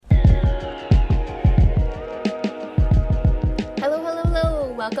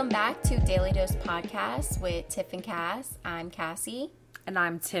Welcome back to Daily Dose Podcast with Tiff and Cass. I'm Cassie. And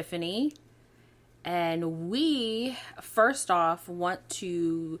I'm Tiffany. And we, first off, want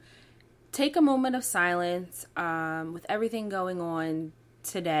to take a moment of silence with everything going on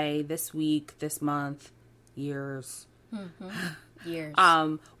today, this week, this month, years. Years.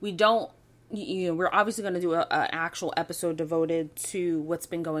 We don't, we're obviously going to do an actual episode devoted to what's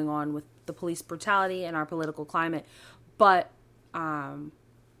been going on with the police brutality and our political climate. But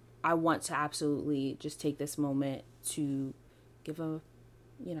I want to absolutely just take this moment to give a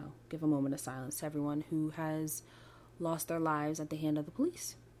moment of silence to everyone who has lost their lives at the hand of the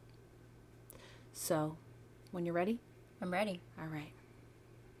police. So, when you're ready? I'm ready. All right.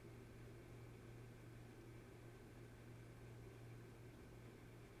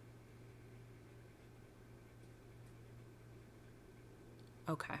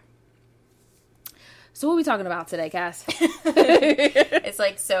 Okay. So what are we talking about today, Cass? It's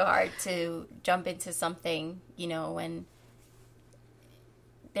like so hard to jump into something, when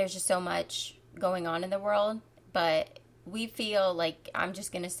there's just so much going on in the world. But we feel like, I'm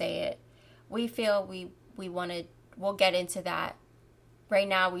just going to say it, we feel we'll get into that. Right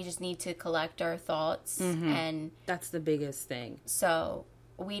now, we just need to collect our thoughts. And that's the biggest thing. So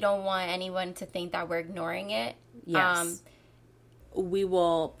we don't want anyone to think that we're ignoring it. Yes. We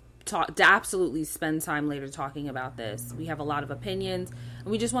will absolutely spend time later talking about this. We have a lot of opinions, and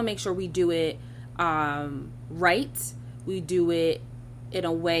we just want to make sure we do it right. We do it in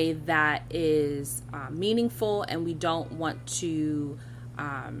a way that is meaningful, and we don't want to,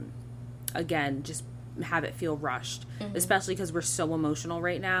 again, just have it feel rushed, especially because we're so emotional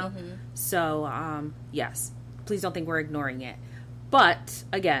right now. So, yes, please don't think we're ignoring it. But,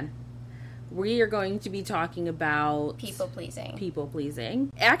 again, we are going to be talking about people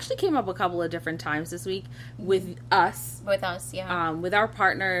pleasing. It actually came up a couple of different times this week with us. Yeah. With our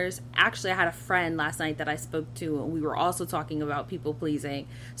partners. Actually, I had a friend last night that I spoke to, and we were also talking about people pleasing.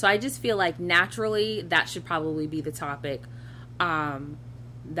 So I just feel like naturally that should probably be the topic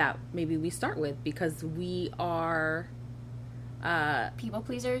that maybe we start with, because we are people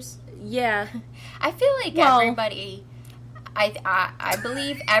pleasers. Yeah. I feel like everybody. I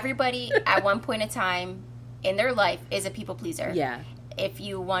believe everybody at one point in time in their life is a people pleaser. Yeah. If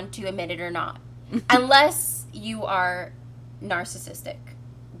you want to admit it or not. Unless you are narcissistic.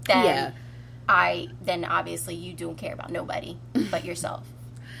 Then then obviously you don't care about nobody but yourself.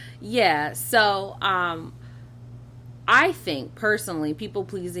 Yeah. So, I think personally people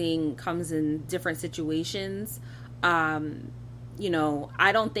pleasing comes in different situations. I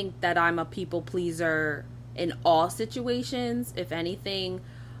don't think that I'm a people pleaser in all situations. If anything,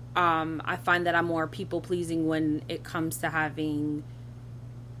 I find that I'm more people pleasing when it comes to having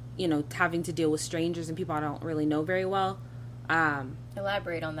to deal with strangers and people I don't really know very well.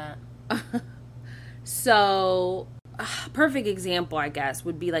 Elaborate on that. So, perfect example, I guess,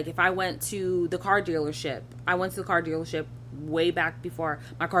 would be like if I went to the car dealership. I went to the car dealership way back before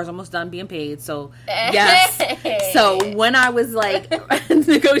my car's almost done being paid. So, yes. So, when I was like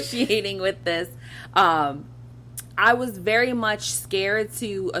negotiating with this, I was very much scared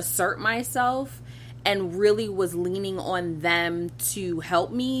to assert myself and really was leaning on them to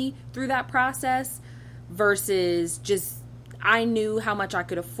help me through that process versus just, I knew how much I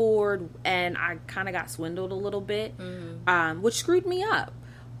could afford, and I kind of got swindled a little bit, which screwed me up.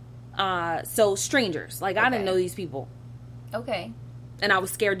 So strangers, like I didn't know these people. Okay. And I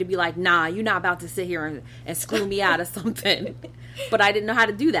was scared to be like, nah, you're not about to sit here and screw me out of something. But I didn't know how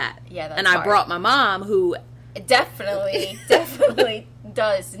to do that. Yeah, that's And I hard. brought my mom, who definitely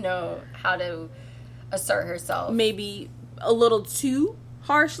does know how to assert herself. Maybe a little too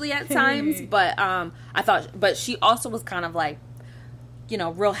harshly at times, but but she also was kind of like,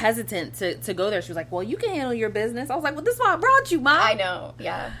 real hesitant to go there. She was like, well, you can handle your business. I was like, well, this is why I brought you, Mom. I know,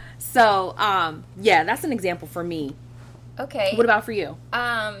 yeah. So, that's an example for me. Okay. What about for you?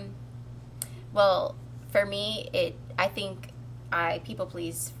 Well, for me, I think I people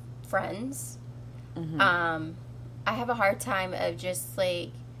please friends. I have a hard time of just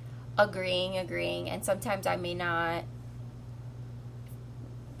like agreeing, and sometimes I may not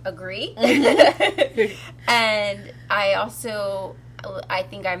agree. And I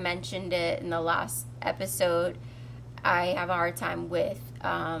think I mentioned it in the last episode, I have a hard time with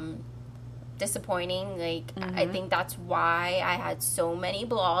disappointing. Like, I think that's why I had so many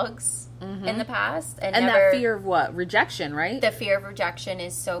blogs in the past. And that fear of what? Rejection, right? The fear of rejection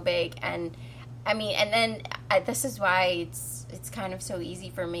is so big. And I mean, and then this is why it's kind of so easy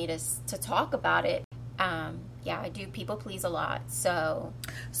for me to talk about it. Yeah, I do people please a lot. So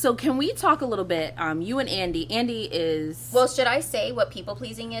can we talk a little bit? You and Andy is... Well, should I say what people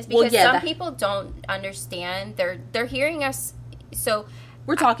pleasing is? Because some people don't understand. They're hearing us. So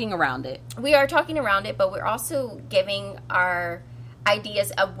we're talking around it. We are talking around it, but we're also giving our ideas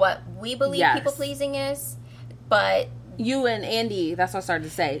of what we believe people pleasing is. But you and Andy, that's what I started to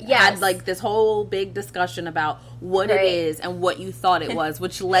say, had like this whole big discussion about what it is and what you thought it was,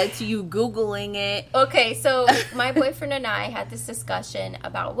 which led to you Googling it. Okay, so my boyfriend and I had this discussion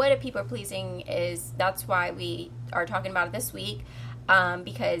about what a people pleasing is. That's why we are talking about it this week,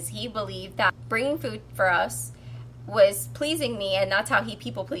 because he believed that bringing food for us was pleasing me, and that's how he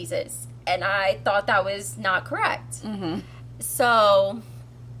people pleases. And I thought that was not correct. Mm-hmm. So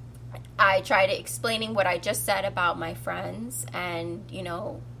I tried explaining what I just said about my friends and, you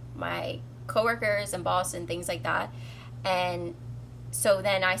know, my coworkers and boss and things like that. And so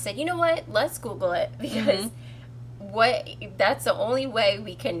then I said, you know what, let's Google it, because that's the only way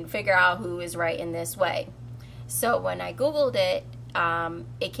we can figure out who is right in this way. So when I Googled it,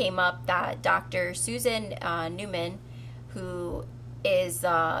 it came up that Dr. Susan Newman, who is the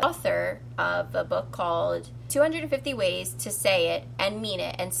author of a book called 250 Ways to Say It and Mean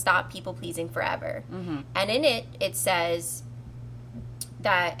It and Stop People Pleasing Forever. Mm-hmm. And in it, it says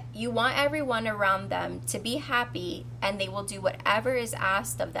that you want everyone around them to be happy, and they will do whatever is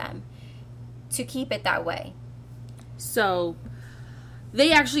asked of them to keep it that way. So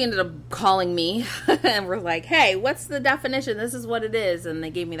they actually ended up calling me and were like, hey, what's the definition? This is what it is. And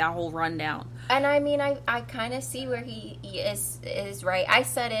they gave me that whole rundown. And I mean, I kind of see where he is right. I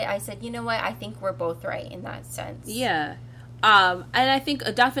said it. I said, you know what? I think we're both right in that sense. Yeah. And I think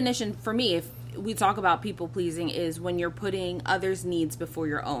a definition for me, if we talk about people pleasing, is when you're putting others' needs before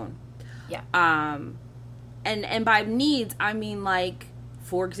your own. Yeah. And by needs, I mean, like,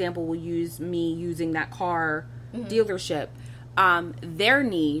 for example, we'll use me using that car dealership. Their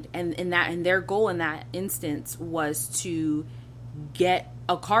need and their goal in that instance was to get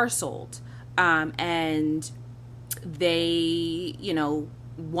a car sold. And they, you know,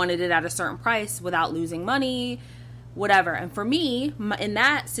 wanted it at a certain price without losing money, whatever. And for me, in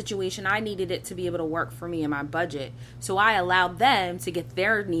that situation, I needed it to be able to work for me and my budget. So I allowed them to get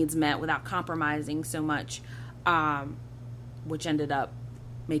their needs met without compromising so much, which ended up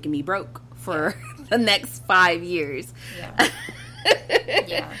making me broke for the next 5 years. Yeah.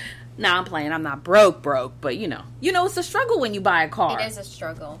 Yeah. Nah, I'm playing. I'm not broke, but you know, it's a struggle when you buy a car. It is a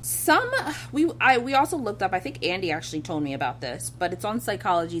struggle. We also looked up, I think Andy actually told me about this, but it's on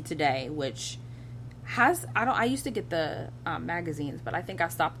Psychology Today, which I used to get the magazines, but I think I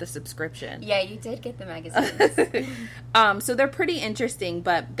stopped the subscription. Yeah, you did get the magazines. So they're pretty interesting,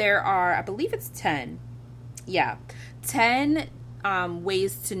 but there are, I believe it's 10. Yeah. 10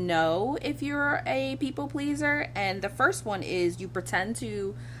 ways to know if you're a people pleaser. And the first one is you pretend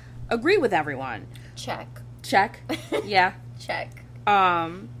to agree with everyone. Check. Yeah. Check. I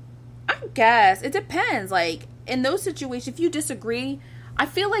guess it depends. Like, in those situations, if you disagree, I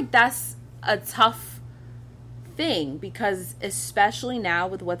feel like that's a tough thing, because especially now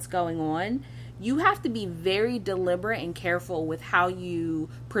with what's going on, you have to be very deliberate and careful with how you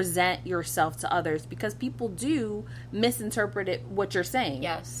present yourself to others, because people do misinterpret what you're saying.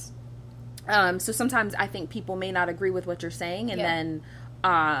 Yes. So sometimes I think people may not agree with what you're saying, and then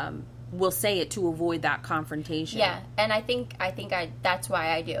will say it to avoid that confrontation. Yeah, and I think that's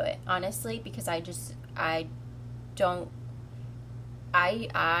why I do it, honestly, because I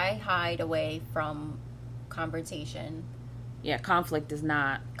hide away from confrontation. Yeah, conflict is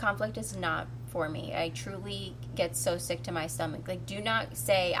not for me. I truly get so sick to my stomach. Like, do not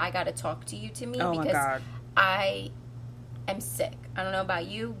say I gotta talk to you to me, because my God. I am sick. I don't know about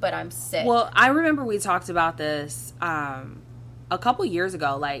you, but I'm sick. Well, I remember we talked about this a couple years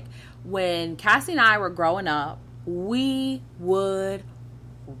ago. Like, when Cassie and I were growing up, we would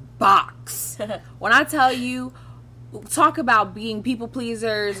box. When I tell you, talk about being people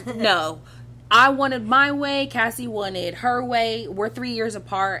pleasers, no. I wanted my way, Cassie wanted her way. We're 3 years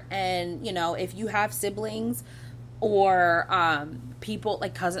apart, and, you know, if you have siblings or people,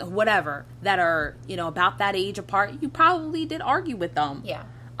 like cousins, whatever, that are, you know, about that age apart, you probably did argue with them. Yeah.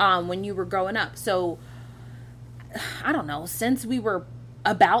 When you were growing up. So, I don't know, since we were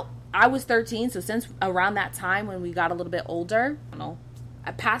I was 13, so since around that time when we got a little bit older, I don't know,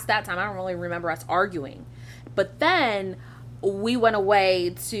 past that time, I don't really remember us arguing. But then we went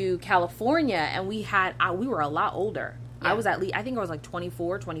away to California, and we were a lot older. Yeah. I think I was like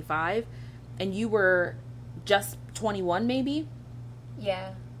 24, 25, and you were just 21 maybe.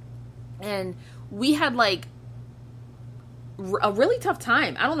 Yeah. And we had like a really tough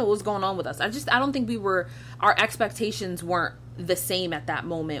time. I don't know what was going on with us. I don't think our expectations weren't the same at that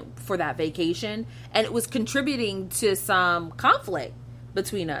moment for that vacation. And it was contributing to some conflict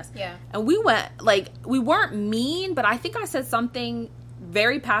between us. Yeah. And we weren't mean, but I think I said something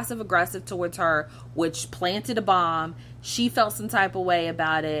very passive aggressive towards her, which planted a bomb. She felt some type of way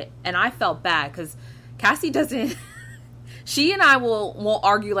about it. And I felt bad because Cassie doesn't, she and I won't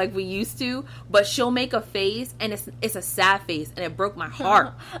argue like we used to, but she'll make a face and it's a sad face and it broke my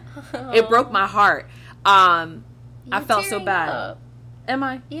heart. It broke my heart. I felt so bad. Up. Am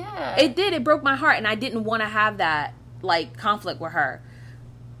I? Yeah. It did. It broke my heart and I didn't want to have that like conflict with her.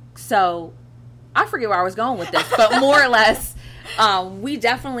 So I forget where I was going with this, but more or less, we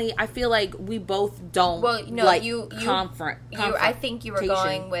definitely, I feel like we both don't like I think you were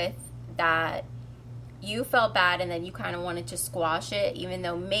going with that. You felt bad and then you kind of wanted to squash it, even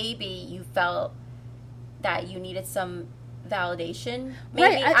though maybe you felt that you needed some validation.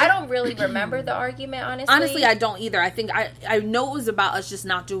 Maybe. Right, I don't really remember the argument, honestly. Honestly, I don't either. I think I know it was about us just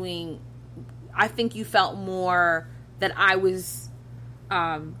not doing, I think you felt more that I was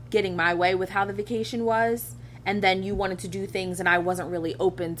getting my way with how the vacation was, and then you wanted to do things and I wasn't really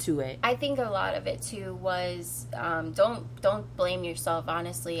open to it. I think a lot of it too was don't blame yourself.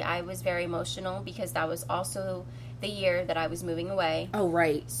 Honestly, I was very emotional because that was also the year that I was moving away. Oh,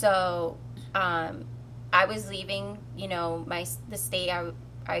 right. So I was leaving, the state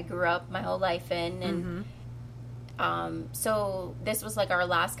I grew up my whole life in, and so this was like our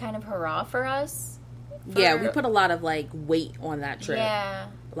last kind of hurrah for us. Yeah, we put a lot of like weight on that trip. Yeah.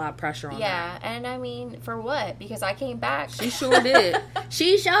 A lot of pressure on that. Yeah, and I mean, for what? Because I came back. She sure did.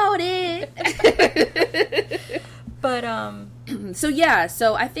 She sure did. But,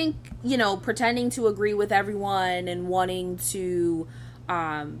 so I think, pretending to agree with everyone and wanting to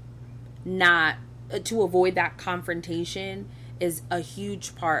to avoid that confrontation is a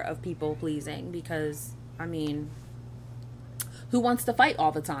huge part of people pleasing because, I mean, who wants to fight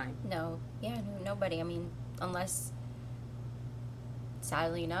all the time? No. Yeah, nobody. I mean, unless,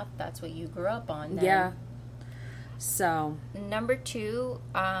 sadly enough, that's what you grew up on. Then. Yeah. So. Number 2,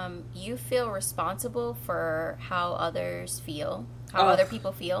 you feel responsible for how others feel, how other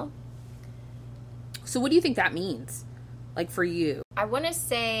people feel. So what do you think that means? Like, for you? I want to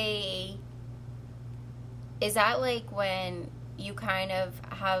say, is that like when you kind of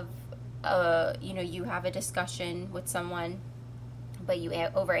have, you have a discussion with someone, but you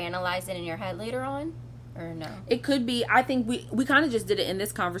overanalyze it in your head later on? Or no? It could be. I think we kind of just did it in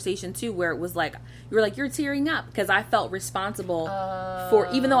this conversation too, where it was like, you were like, you're tearing up because I felt responsible for,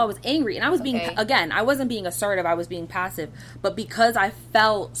 even though I was angry. And I was being, again, I wasn't being assertive, I was being passive. But because I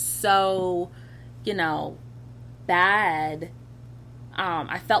felt so, bad,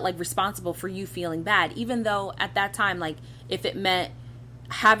 I felt like responsible for you feeling bad. Even though at that time, like, if it meant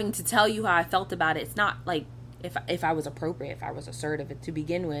having to tell you how I felt about it, it's not like, if I was appropriate, if I was assertive to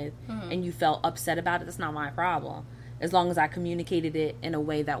begin with, and you felt upset about it, that's not my problem. As long as I communicated it in a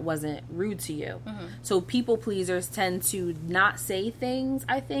way that wasn't rude to you. So people pleasers tend to not say things,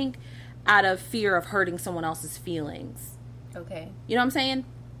 I think, out of fear of hurting someone else's feelings. Okay. You know what I'm saying?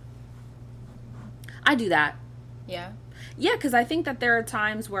 I do that. Yeah? Yeah, because I think that there are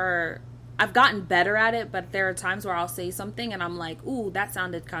times where I've gotten better at it, but there are times where I'll say something and I'm like, ooh, that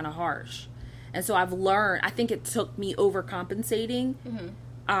sounded kind of harsh. And so I've learned, I think it took me overcompensating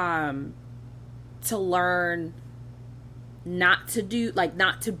to learn not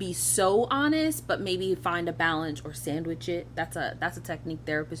to be so honest, but maybe find a balance or sandwich it. That's a technique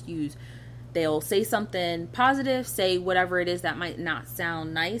therapists use. They'll say something positive, say whatever it is that might not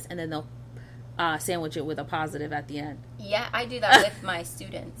sound nice, and then they'll sandwich it with a positive at the end. Yeah, I do that with my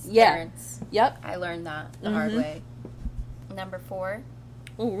students. Yeah. Parents. Yep. I learned that the hard way. Number 4.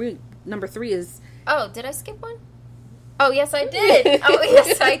 Oh, really? Number 3 is... Oh, did I skip one? Oh, yes, I did. Oh,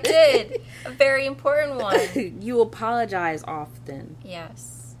 yes, I did. A very important one. You apologize often.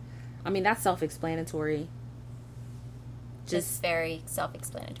 Yes. I mean, that's self-explanatory. Just very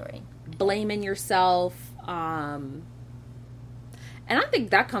self-explanatory. Blaming yourself. And I think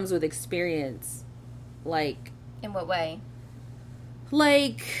that comes with experience. Like... In what way?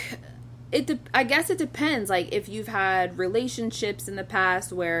 Like... I guess it depends. Like, if you've had relationships in the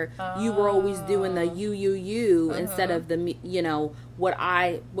past where you were always doing the you instead of the, what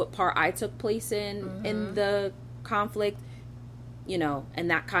part I took place in the conflict,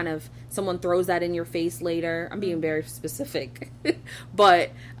 and that kind of, someone throws that in your face later. I'm being very specific.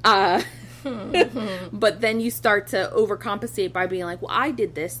 But then you start to overcompensate by being like, well, I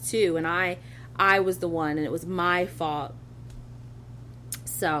did this too, and I was the one, and it was my fault.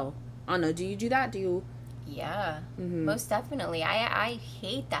 So... I don't know. Do you do that? Yeah, most definitely. I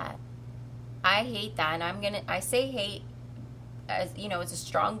hate that. I hate that, and I say hate as, it's a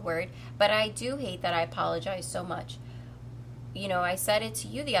strong word, but I do hate that I apologize so much. I said it to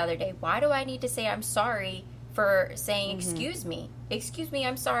you the other day. Why do I need to say I'm sorry for saying excuse me? Excuse me,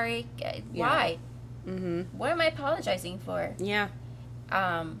 I'm sorry. Why? What am I apologizing for? Yeah.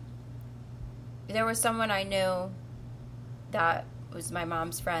 There was someone I knew that was my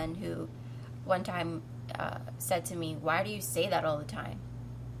mom's friend who one time said to me, "Why do you say that all the time?"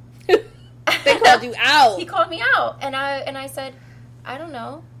 They called you out. He called me out, and I said, "I don't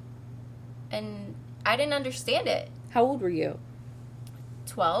know," and I didn't understand it. How old were you?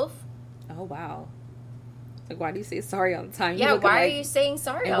 12. Oh wow. Like, why do you say sorry all the time? Yeah, why are you saying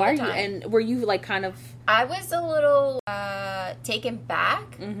sorry all the time? And were you like kind of? I was a little taken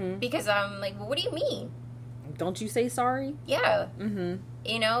back because I'm like, well, what do you mean? Don't you say sorry? Yeah. And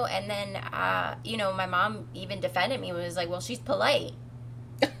then my mom even defended me and was like, well, she's polite.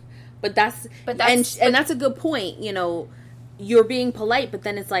 But that's a good point. You're being polite, but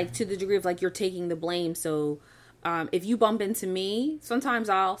then it's like to the degree of like you're taking the blame. So if you bump into me, sometimes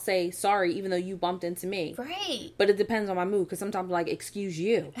I'll say sorry, even though you bumped into me. Right. But it depends on my mood, because sometimes I'm like, excuse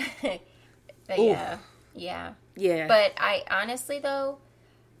you. But yeah. But I honestly, though,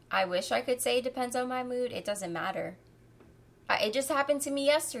 I wish I could say it depends on my mood. It doesn't matter. It just happened to me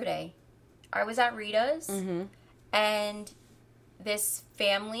yesterday. I was at Rita's, and this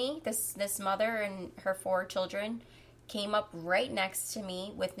family, this mother and her 4 children, came up right next to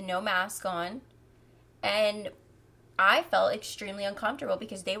me with no mask on, and I felt extremely uncomfortable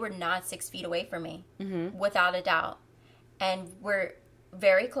because they were not 6 feet away from me, without a doubt, and were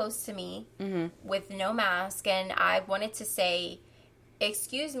very close to me with no mask, and I wanted to say,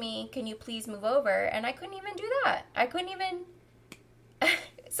 excuse me, can you please move over? And I couldn't even do that. I couldn't even.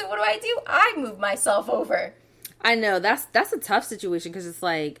 So what do? I move myself over. I know that's a tough situation, because it's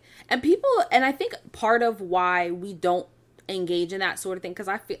like, and I think part of why we don't engage in that sort of thing, because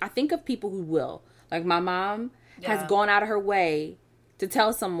I think of people who will, like my mom has gone out of her way to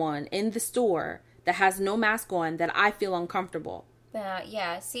tell someone in the store that has no mask on that I feel uncomfortable.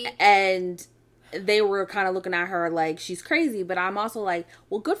 See, and they were kind of looking at her like she's crazy, but I'm also like,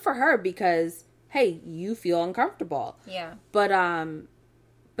 well, good for her, because hey, you feel uncomfortable. Yeah.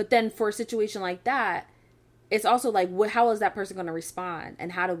 But then for a situation like that, it's also like, how is that person going to respond?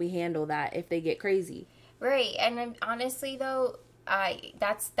 And how do we handle that if they get crazy? Right. And honestly, though,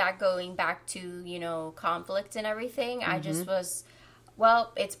 that's going back to, conflict and everything. I just was,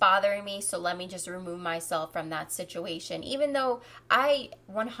 well, it's bothering me, so let me just remove myself from that situation. Even though I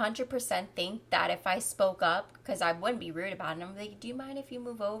 100% think that if I spoke up, because I wouldn't be rude about it, I'm like, do you mind if you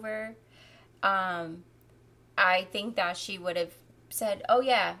move over? I think that she would have said, oh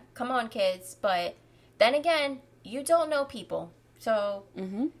yeah, come on kids. But then again, you don't know people. So,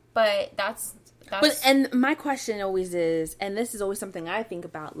 but and my question always is, and this is always something I think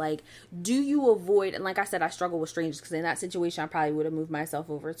about, like, do you avoid, and like I said, I struggle with strangers, because in that situation, I probably would have moved myself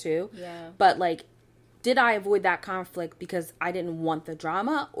over too. Yeah. But like, did I avoid that conflict because I didn't want the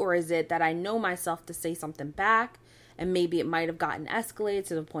drama? Or is it that I know myself to say something back, and maybe it might have gotten escalated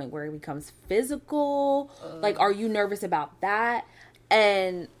to the point where it becomes physical? Like, are you nervous about that?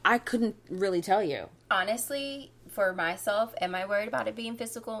 And I couldn't really tell you. Honestly, for myself, am I worried about it being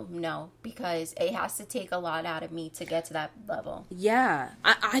physical? No, because it has to take a lot out of me to get to that level. Yeah.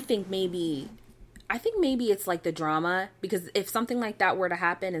 I think maybe it's like the drama, because if something like that were to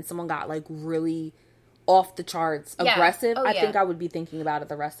happen and someone got like really off the charts aggressive, I think I would be thinking about it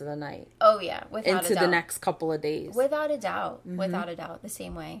the rest of the night. Oh yeah, without a doubt. Into the next couple of days. Without a doubt. Without a doubt. The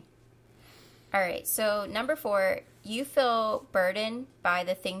same way. All right, so number 4, you feel burdened by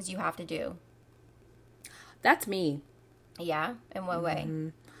the things you have to do. That's me. Yeah? In what way?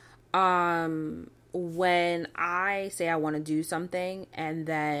 When I say I want to do something and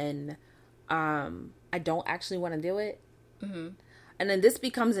then I don't actually want to do it. And then this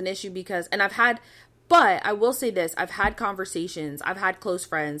becomes an issue because, but I will say this, I've had conversations, I've had close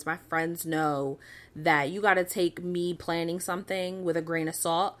friends, my friends know that you got to take me planning something with a grain of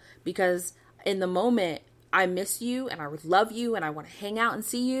salt, because in the moment, I miss you and I would love you and I want to hang out and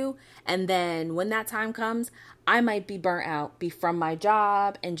see you. And then when that time comes, I might be burnt out from my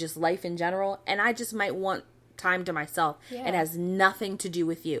job and just life in general. And I just might want time to myself. Yeah. It has nothing to do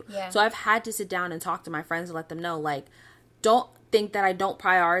with you. Yeah. So I've had to sit down and talk to my friends and let them know, like, don't think that I don't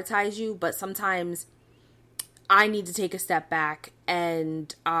prioritize you, but sometimes I need to take a step back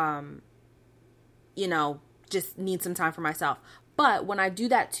and, just need some time for myself. But when I do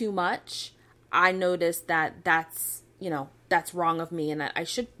that too much, I notice that that's, that's wrong of me and that I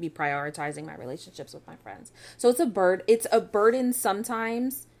should be prioritizing my relationships with my friends. So it's a burden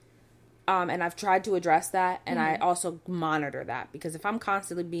sometimes. And I've tried to address that, and I also monitor that, because if I'm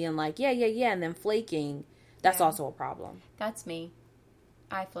constantly being like, yeah, and then flaking, that's also a problem. That's me.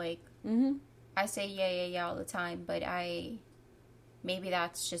 I flake. I say yeah all the time, but maybe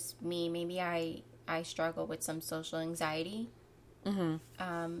that's just me. Maybe I struggle with some social anxiety.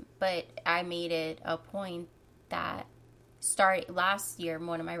 But I made it a point that last year,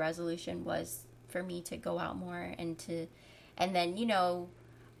 one of my resolution was for me to go out more and then, you know,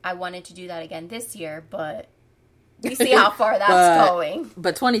 I wanted to do that again this year, but we see how far that's going.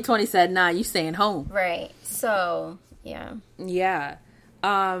 But 2020 said, nah, you staying home. Right. So, yeah. Yeah.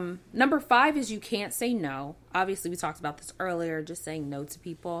 Number 5 is you can't say no. Obviously, we talked about this earlier, just saying no to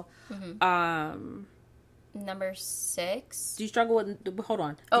people. Number 6. Do you struggle with, hold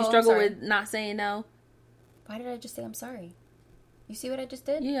on. Do you struggle with not saying no? Why did I just say I'm sorry? You see what I just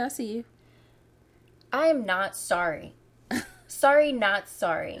did? Yeah, I see you. I am not sorry. Sorry, not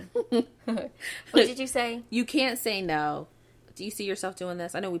sorry. What did you say? You can't say no. Do you see yourself doing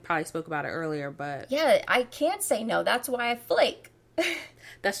this? I know we probably spoke about it earlier, but... Yeah, I can't say no. That's why I flake.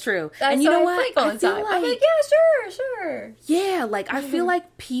 That's true. That's and you know what? I flake all the time. I'm like, yeah, sure. Yeah, like, I feel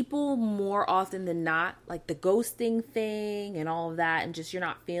like people more often than not, like the ghosting thing and all of that, and just you're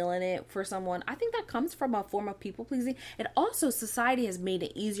not feeling it for someone, I think that comes from a form of people pleasing. And also, society has made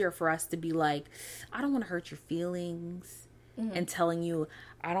it easier for us to be like, I don't want to hurt your feelings. And telling you,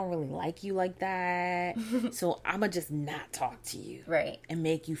 I don't really like you like that. So I'm going to just not talk to you. Right. And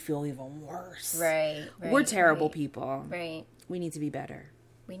make you feel even worse. Right. We're terrible people. Right. We need to be better.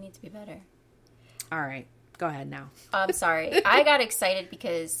 All right. Go ahead now. I'm sorry. I got excited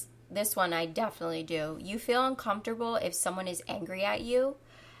because this one I definitely do. You feel uncomfortable if someone is angry at you.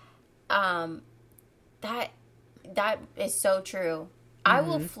 That is so true. I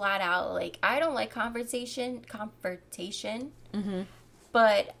will flat out, like, I don't like confrontation,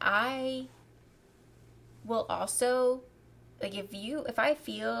 but I will also, like, if I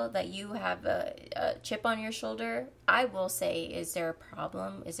feel that you have a chip on your shoulder, I will say, is there a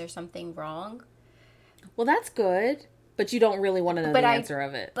problem? Is there something wrong? Well, that's good, but you don't really want to know the answer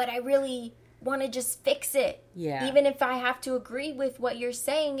of it. But I really want to just fix it. Yeah. Even if I have to agree with what you're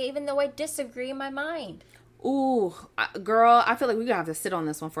saying, even though I disagree in my mind. Ooh, girl, I feel like we're going to have to sit on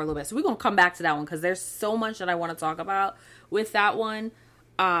this one for a little bit. So we're going to come back to that one because there's so much that I want to talk about with that one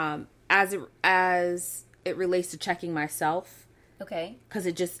as it relates to checking myself. Okay. Because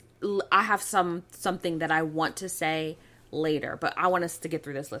I have something that I want to say later, but I want us to get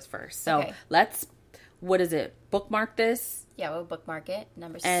through this list first. So what is it? Bookmark this? Yeah, we'll bookmark it.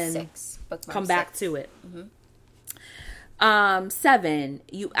 Number 6. Bookmark come back to it. 7,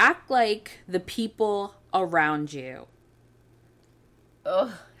 you act like the people around you.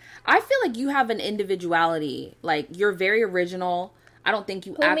 Ugh. I feel like you have an individuality. Like, you're very original. I don't think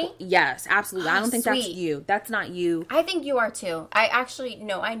you act... Me? Yes, absolutely. I don't think that's you. That's not you. I think you are too.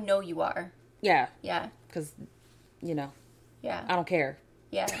 I know you are. Yeah. Yeah. Because, you know. Yeah. I don't care.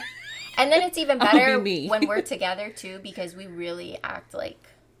 Yeah. And then it's even better when we're together too, because we really act like,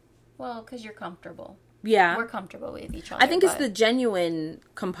 well, because you're comfortable. Yeah. We're comfortable with each other. I think it's the genuine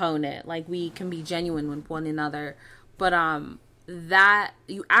component. Like, we can be genuine with one another. But that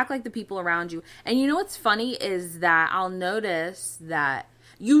you act like the people around you. And you know what's funny is that I'll notice that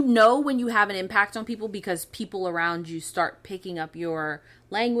you know when you have an impact on people because people around you start picking up your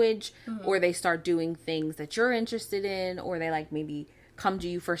language, or they start doing things that you're interested in, or they like maybe come to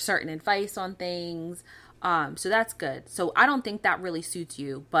you for certain advice on things. So that's good. So I don't think that really suits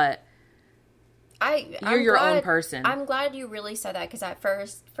you, but you're your own person. I'm glad you really said that, because at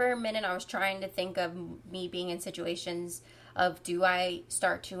first, for a minute, I was trying to think of me being in situations of, do I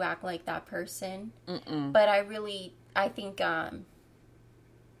start to act like that person? But I think at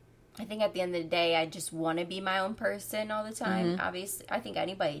the end of the day, I just want to be my own person all the time. Obviously, I think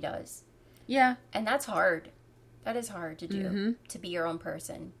anybody does. Yeah. And that's hard. That is hard to do, to be your own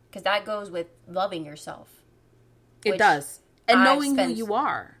person. Because that goes with loving yourself. It does. And knowing who you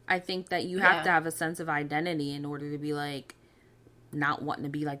are. I think that you have to have a sense of identity in order to be like, not wanting to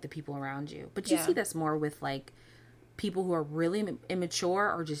be like the people around you. But you see this more with like people who are really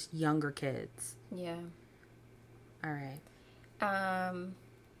immature or just younger kids. Yeah. All right.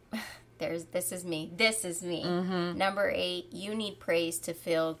 This is me. Number 8, you need praise to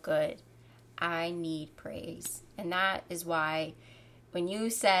feel good. I need praise. And that is why when you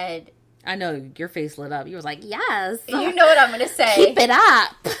said I know your face lit up. You was like, yes. You know what I'm going to say. Keep it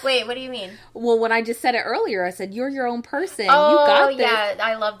up. Wait, what do you mean? Well, when I just said it earlier, I said, you're your own person. Oh, you got this. Yeah.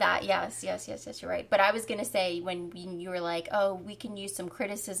 I love that. Yes, you're right. But I was going to say, when you were like, oh, we can use some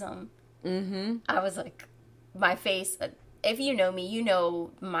criticism. Mm-hmm. I was like, my face, if you know me, you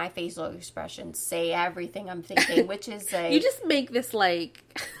know my facial expressions say everything I'm thinking, which is like... You just make this,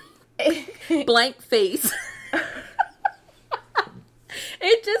 like, blank face.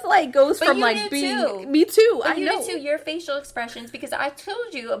 It just, like, goes but from, you like, being... Too. Me too. But I you know. do too, your facial expressions, because I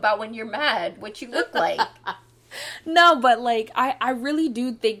told you about when you're mad, what you look like. No, but, like, I really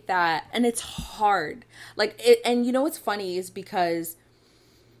do think that, and it's hard. Like, and you know what's funny is because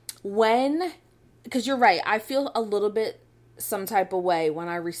because you're right, I feel a little bit some type of way when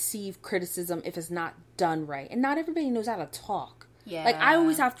I receive criticism if it's not done right. And not everybody knows how to talk. Yeah. Like, I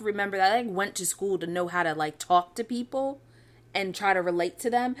always have to remember that I went to school to know how to, like, talk to people and try to relate to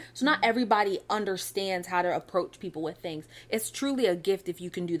them. So not everybody understands how to approach people with things. It's truly a gift if you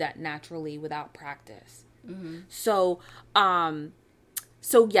can do that naturally without practice. Mm-hmm. So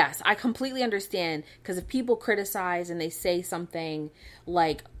yes, I completely understand, because if people criticize and they say something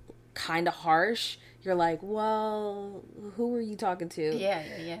like kind of harsh, you're like, well, who are you talking to?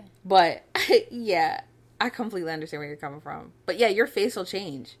 Yeah. But yeah, I completely understand where you're coming from. But yeah, your face will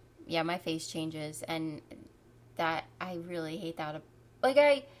change. Yeah, my face changes, and that I really hate that. Like,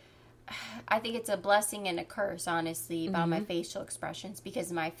 I think it's a blessing and a curse, honestly, about my facial expressions,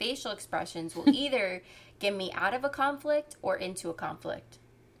 because my facial expressions will either get me out of a conflict or into a conflict.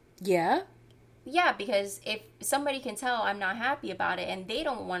 Yeah? Yeah, because if somebody can tell I'm not happy about it and they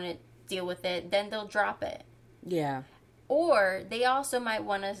don't want to deal with it, then they'll drop it. Yeah. Or they also might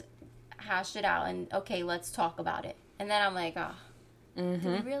want to hash it out and, okay, let's talk about it. And then I'm like, oh, did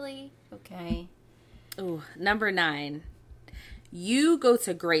we really? Okay. Ooh, number 9. You go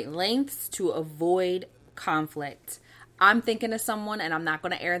to great lengths to avoid conflict. I'm thinking of someone, and I'm not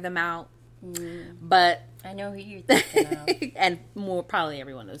going to air them out, but I know who you're thinking of. And more, probably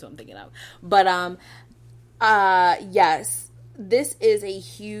everyone knows who I'm thinking of. But yes, this is a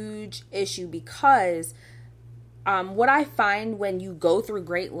huge issue, because what I find when you go through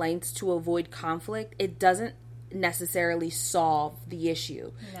great lengths to avoid conflict, it doesn't necessarily solve the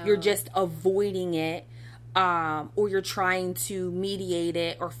issue. No. You're just avoiding it, or you're trying to mediate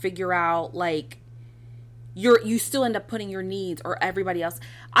it or figure out, like, you still end up putting your needs or everybody else.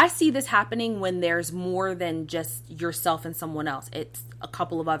 I see this happening when there's more than just yourself and someone else. It's a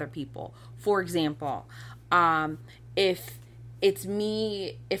couple of other people. For example, if it's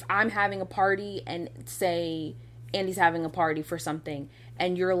me, if I'm having a party and say Andy's having a party for something,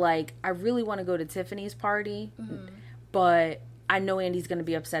 and you're like, I really want to go to Tiffany's party, but I know Andy's going to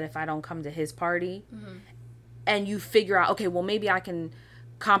be upset if I don't come to his party. And you figure out, okay, well, maybe I can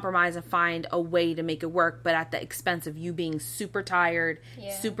compromise and find a way to make it work, but at the expense of you being super tired,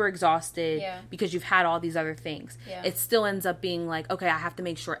 super exhausted, because you've had all these other things. It still ends up being like, okay, I have to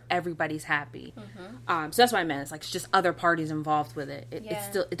make sure everybody's happy. So that's what I meant. It's like, it's just other parties involved with it.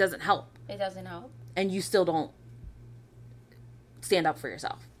 It doesn't help. It doesn't help. And you still don't stand up for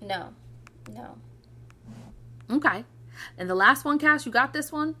yourself. No. Okay. And the last one, Cass, you got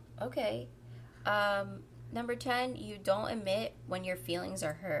this one? Okay. Number 10, you don't admit when your feelings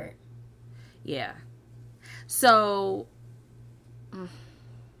are hurt. Yeah. So,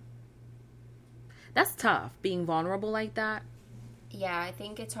 that's tough, being vulnerable like that. Yeah, I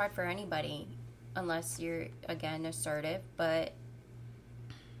think it's hard for anybody, unless you're, again, assertive. But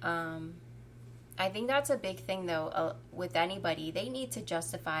I think that's a big thing, though, with anybody. They need to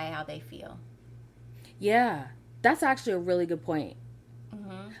justify how they feel. Yeah, that's actually a really good point.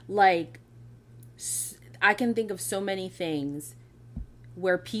 Like, I can think of so many things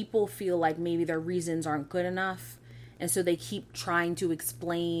where people feel like maybe their reasons aren't good enough, and so they keep trying to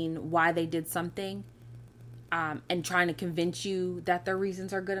explain why they did something, and trying to convince you that their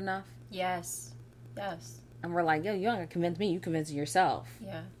reasons are good enough. Yes. And we're like, yo, you don't have to convince me, you convince yourself.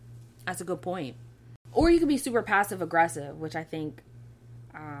 Yeah. That's a good point. Or you can be super passive aggressive, which I think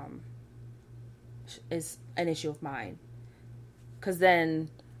is an issue of mine. Because then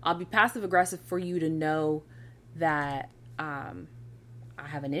I'll be passive aggressive for you to know that I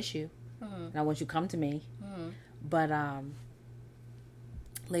have an issue, and I want you to come to me. But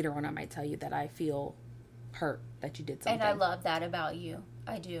later on, I might tell you that I feel hurt that you did something. And I love that about you.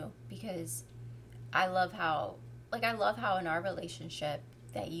 I do, because I love how in our relationship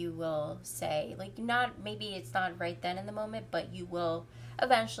that you will say, like, maybe it's not right then in the moment, but you will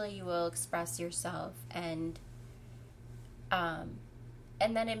eventually express yourself, and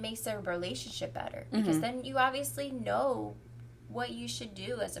then it makes the relationship better, because then you obviously know what you should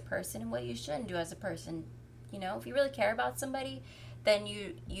do as a person and what you shouldn't do as a person. You know, if you really care about somebody, then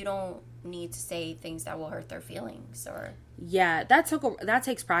you don't need to say things that will hurt their feelings. Or yeah, that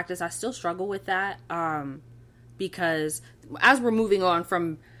takes practice. I still struggle with that, because as we're moving on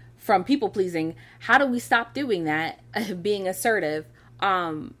from people pleasing, how do we stop doing that? Being assertive.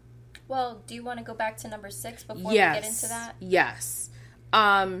 Well, do you want to go back to number 6 before we get into that? Yes.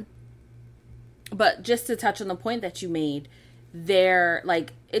 But just to touch on the point that you made,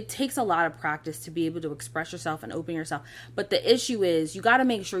 it takes a lot of practice to be able to express yourself and open yourself. But the issue is you got to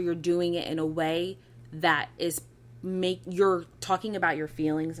make sure you're doing it in a way that you're talking about your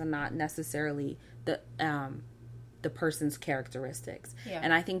feelings and not necessarily the person's characteristics. Yeah.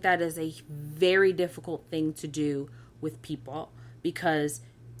 And I think that is a very difficult thing to do with people, because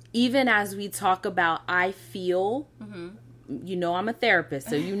even as we talk about I feel, you know I'm a therapist,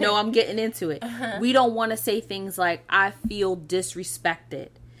 so you know I'm getting into it. We don't want to say things like, I feel disrespected.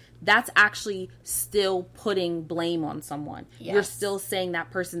 That's actually still putting blame on someone. Yes. You're still saying that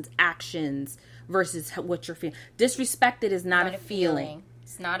person's actions versus what you're feeling. Disrespected is not a feeling.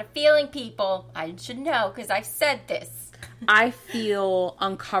 It's not a feeling, people. I should know because I've said this. I feel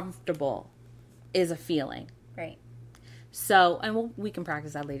uncomfortable is a feeling. Right. So, and we can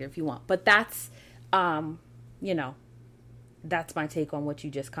practice that later if you want. But that's, that's my take on what you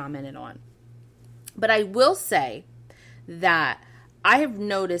just commented on. But I will say that I have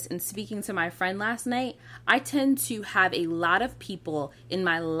noticed in speaking to my friend last night, I tend to have a lot of people in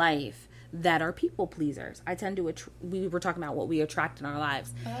my life that are people pleasers. I tend to, we were talking about what we attract in our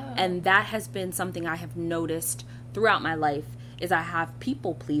lives. Oh. And that has been something I have noticed throughout my life, is I have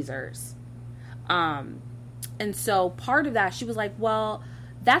people pleasers. And so part of that, she was like, well,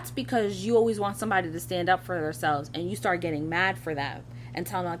 that's because you always want somebody to stand up for themselves, and you start getting mad for them and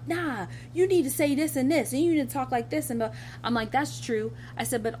telling them, like, nah, you need to say this and this, and you need to talk like this. And I'm like, that's true. I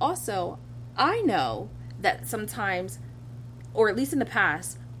said, but also, I know that sometimes, or at least in the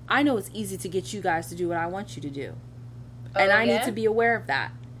past, I know it's easy to get you guys to do what I want you to do. And I need to be aware of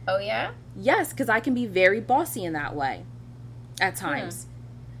that. Oh, yeah? Yes, because I can be very bossy in that way at times.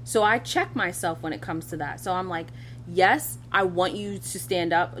 So I check myself when it comes to that. So I'm like, yes, I want you to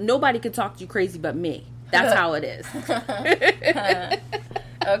stand up. Nobody can talk to you crazy but me. That's how it is.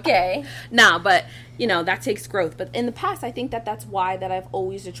 Okay. Nah, but, that takes growth. But in the past, I think that's why that I've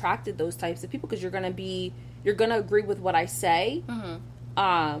always attracted those types of people, because you're going to agree with what I say,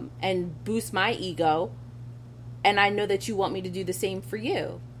 and boost my ego. And I know that you want me to do the same for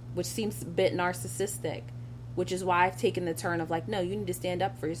you, which seems a bit narcissistic, which is why I've taken the turn of like, no, you need to stand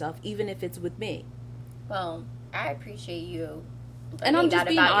up for yourself, even if it's with me. Well, I appreciate you. And I'm just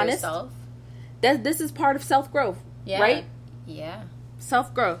being honest. Yourself. This is part of self-growth, right? Yeah.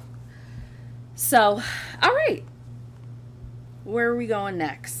 Self-growth. So, all right. Where are we going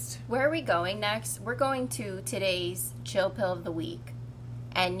next? Where are we going next? We're going to today's chill pill of the week.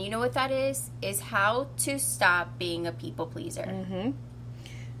 And you know what that is? Is how to stop being a people pleaser. Mm-hmm.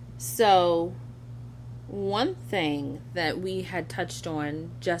 So, one thing that we had touched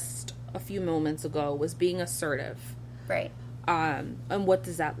on just a few moments ago was being assertive. Right. And what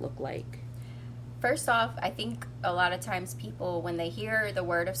does that look like? First off, I think a lot of times people, when they hear the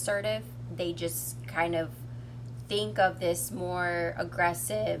word assertive, they just kind of think of this more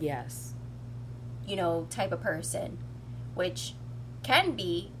aggressive, yes, type of person, which can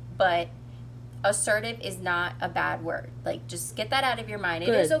be, but assertive is not a bad word. Like, just get that out of your mind.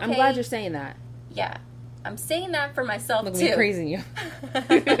 Good. It is okay. I'm glad you're saying that. Yeah. I'm saying that for myself, Look too. Look at me praising you.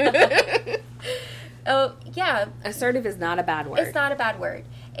 Oh, yeah. Assertive is not a bad word. It's not a bad word.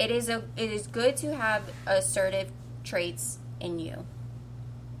 It is good to have assertive traits in you.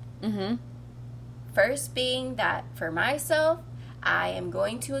 Mm-hmm. First being that, for myself, I am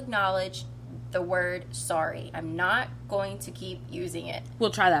going to acknowledge the word sorry. I'm not going to keep using it.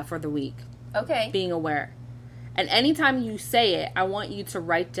 We'll try that for the week. Okay. Being aware. And anytime you say it, I want you to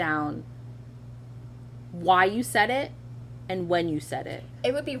write down why you said it and when you said it.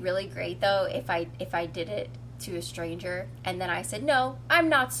 It would be really great, though, if I did it to a stranger and then I said, no, I'm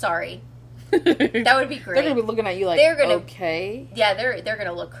not sorry. That would be great. They're going to be looking at you like, okay. Yeah, they're going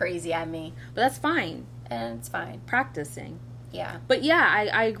to look crazy at me. But that's fine. And it's fine. Practicing. Yeah. But yeah,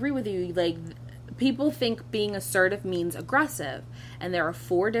 I agree with you. Like, people think being assertive means aggressive. And there are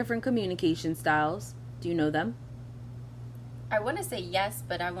 4 different communication styles. Do you know them? I want to say yes,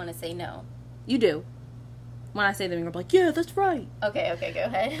 but I want to say no. You do. When I say them, you're like, yeah, that's right. Okay, go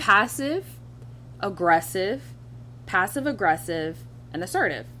ahead. Passive, aggressive, passive-aggressive, and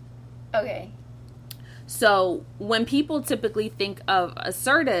assertive. Okay. So when people typically think of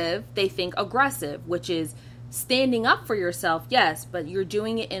assertive, they think aggressive, which is standing up for yourself, yes, but you're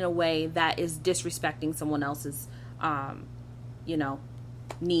doing it in a way that is disrespecting someone else's,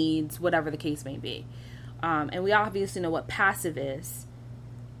 needs, whatever the case may be. And we obviously know what passive is.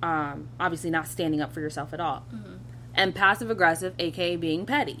 Obviously not standing up for yourself at all. Mm-hmm. And passive aggressive, aka being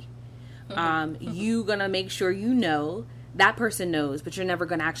petty. You gonna make sure you know that person knows, but you're never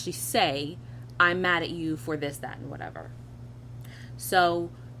gonna actually say, I'm mad at you for this, that, and whatever.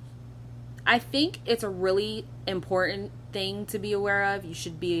 So I think it's a really important thing to be aware of. You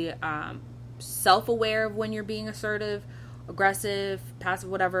should be self-aware of when you're being assertive, aggressive, passive,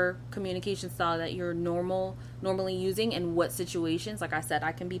 whatever communication style that you're normally using, and what situations. Like I said,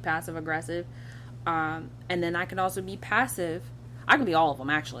 I can be passive aggressive, and then I can also be passive. I can be all of them,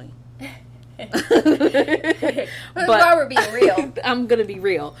 actually. But while we're being real, I'm gonna be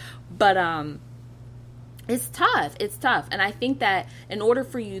real, but it's tough. It's tough, and I think that in order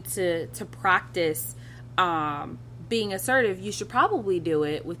for you to practice being assertive, you should probably do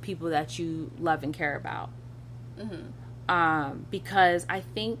it with people that you love and care about. Mm-hmm. Because I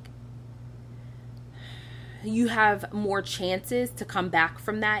think you have more chances to come back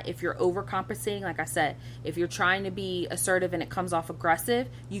from that if you're overcompensating. Like I said, if you're trying to be assertive and it comes off aggressive,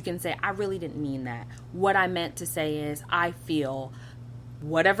 you can say, I really didn't mean that. What I meant to say is, I feel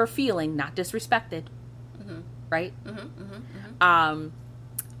whatever feeling, not disrespected. Mm-hmm. Right? Mm-hmm, mm-hmm, mm-hmm.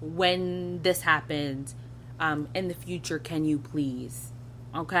 When this happens, in the future, can you please?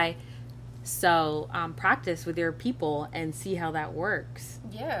 Okay? So practice with your people and see how that works.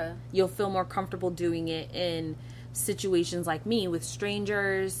 Yeah. You'll feel more comfortable doing it in situations like me with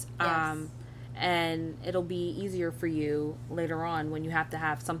strangers. Yes. And it'll be easier for you later on when you have to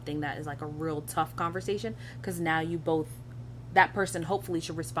have something that is like a real tough conversation. Because now you both, that person hopefully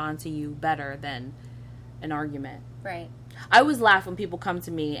should respond to you better than an argument. Right. I always laugh when people come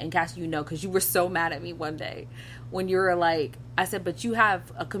to me, and Cass, because you were so mad at me one day when you were like, I said, but you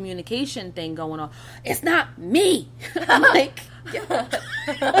have a communication thing going on. It's not me. I'm like,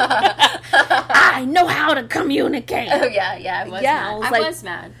 I know how to communicate. Oh, yeah, I was mad. I was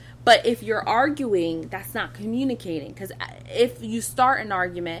mad. But if you're arguing, that's not communicating. Because if you start an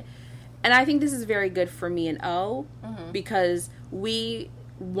argument, and I think this is very good for me and O, mm-hmm. because we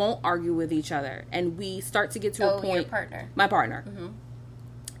won't argue with each other, and we start to get to a point. Your partner. My partner. Mm-hmm.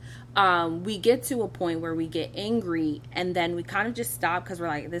 We get to a point where we get angry, and then we kind of just stop because we're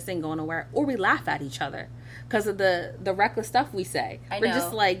like, this ain't going nowhere, or we laugh at each other because of the reckless stuff we say. We're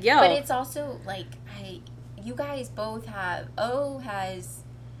just like, yo. But it's also like, you guys both have. O has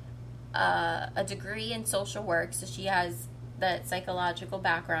a degree in social work, so she has that psychological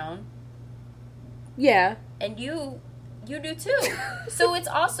background. Yeah. And you do too. So it's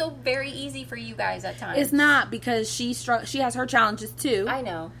also very easy for you guys at times. It's not, because she has her challenges too. I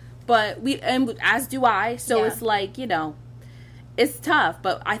know. But and as do I. So yeah. It's like, it's tough,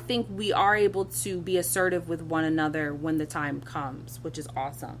 but I think we are able to be assertive with one another when the time comes, which is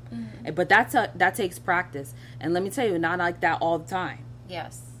awesome. Mm-hmm. But that takes practice. And let me tell you, not like that all the time.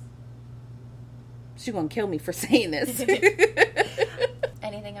 Yes. She's going to kill me for saying this.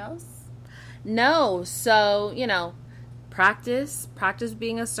 Anything else? No. So, practice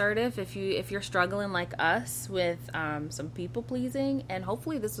being assertive if you're struggling like us with some people pleasing, and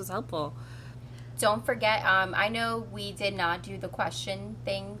hopefully this was helpful. Don't forget, I know we did not do the question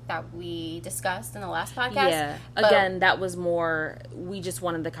thing that we discussed in the last podcast. Yeah, again, that was more, we just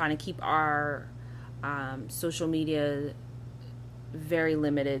wanted to kind of keep our social media very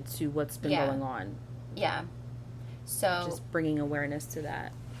limited to what's been going on. Yeah. So just bringing awareness to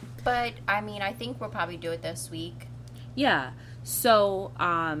that. But I think we'll probably do it this week. Yeah. So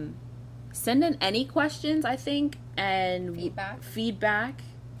send in any questions, I think, and feedback.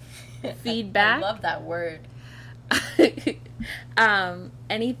 I love that word.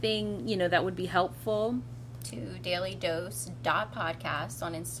 Anything that would be helpful to dailydose.podcast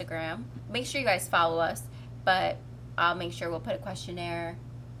on Instagram. Make sure you guys follow us, but I'll make sure we'll put a questionnaire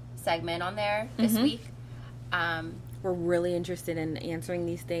segment on there this mm-hmm. week. We're really interested in answering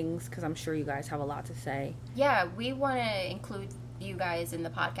these things because I'm sure you guys have a lot to say. Yeah, we want to include you guys in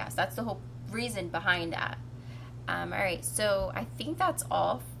the podcast. That's the whole reason behind that. All right, so I think that's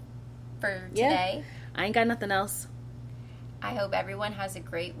all for today. I ain't got nothing else. I hope everyone has a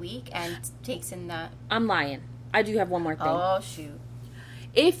great week and takes in that. I'm lying. I do have one more thing. Oh, shoot.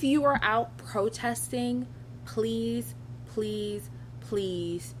 If you are out protesting, please, please,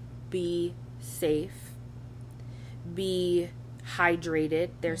 please be safe. Be hydrated.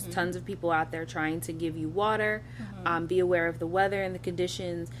 There's tons of people out there trying to give you water. Be aware of the weather and the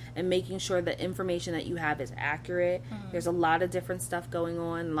conditions, and making sure the information that you have is accurate. There's a lot of different stuff going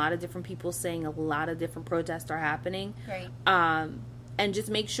on, a lot of different people saying a lot of different protests are happening. Right. And just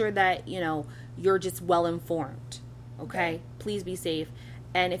make sure that, you know, you're just well informed. Okay? Right. Please be safe.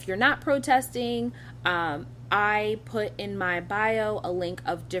 And if you're not protesting, I put in my bio a link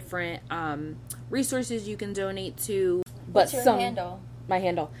of different resources you can donate to. What's your handle? My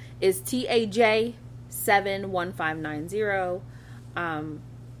handle is TAJ71590 and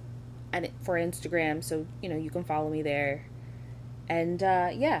for Instagram, so you know you can follow me there. And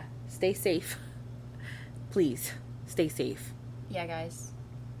yeah, stay safe. Please stay safe. Yeah, guys.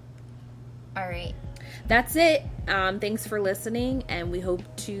 All right. That's it. Thanks for listening, and we hope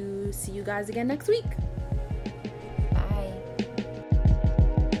to see you guys again next week.